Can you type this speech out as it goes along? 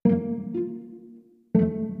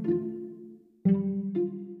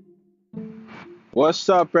What's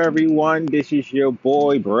up, everyone? This is your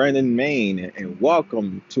boy Brandon Main, and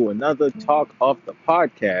welcome to another talk of the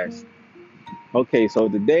podcast. Okay, so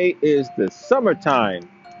today is the summertime.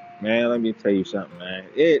 Man, let me tell you something, man.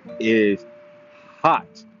 It is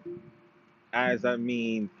hot. As I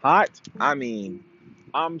mean hot, I mean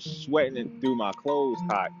I'm sweating it through my clothes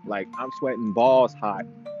hot. Like I'm sweating balls hot.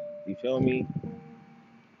 You feel me?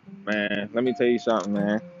 Man, let me tell you something,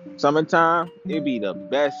 man. Summertime, it be the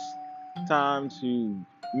best time to,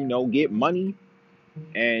 get money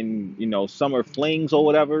and summer flings or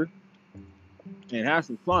whatever and have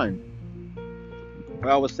some fun. I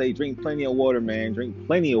always say drink plenty of water, man. Drink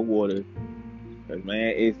plenty of water, cause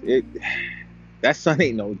man, it that sun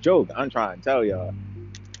ain't no joke. I'm trying to tell y'all,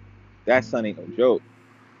 that sun ain't no joke.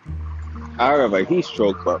 I heard of a heat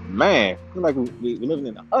stroke, but man, it's like we living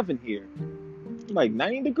in an oven here. It's like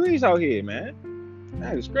 90 degrees out here, man.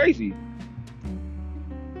 That is crazy.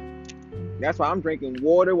 That's why I'm drinking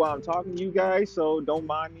water while I'm talking to you guys. So don't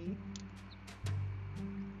mind me.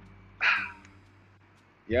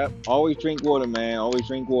 Yep, always drink water, man. Always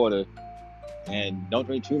drink water, and don't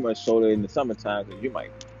drink too much soda in the summertime because you might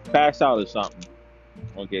pass out or something.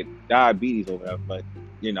 Or get diabetes or whatever. But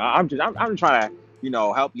I'm trying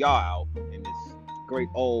to help y'all out in this great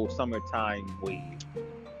old summertime wave.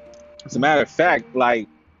 As a matter of fact, like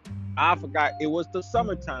I forgot it was the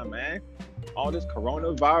summertime, man. All this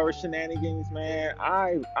coronavirus shenanigans, man.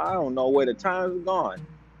 I don't know where the time's gone.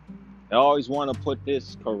 They always want to put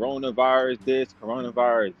this coronavirus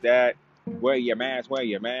that. Wear your mask,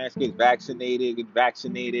 get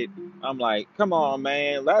vaccinated. I'm like, come on,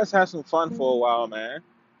 man. Let's have some fun for a while, man.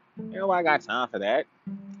 I got time for that.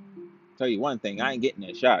 Tell you one thing, I ain't getting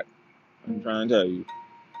that shot. I'm trying to tell you.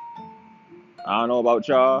 I don't know about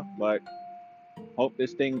y'all, but hope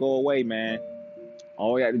this thing go away, man.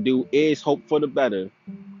 All we have to do is hope for the better.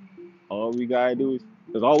 All we gotta do is,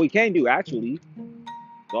 because all we can do actually,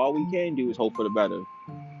 all we can do is hope for the better.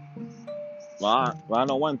 Well, I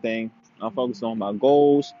know one thing. I'm focusing on my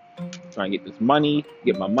goals, trying to get this money,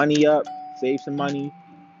 get my money up, save some money,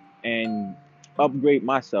 and upgrade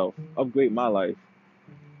myself, upgrade my life.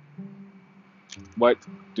 But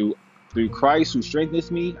through through Christ who strengthens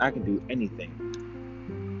me, I can do anything.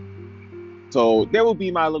 So there will be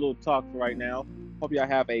my little talk for right now. Hope y'all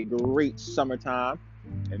have a great summertime.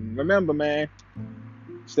 And remember, man,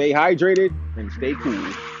 stay hydrated and stay cool.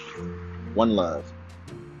 One love.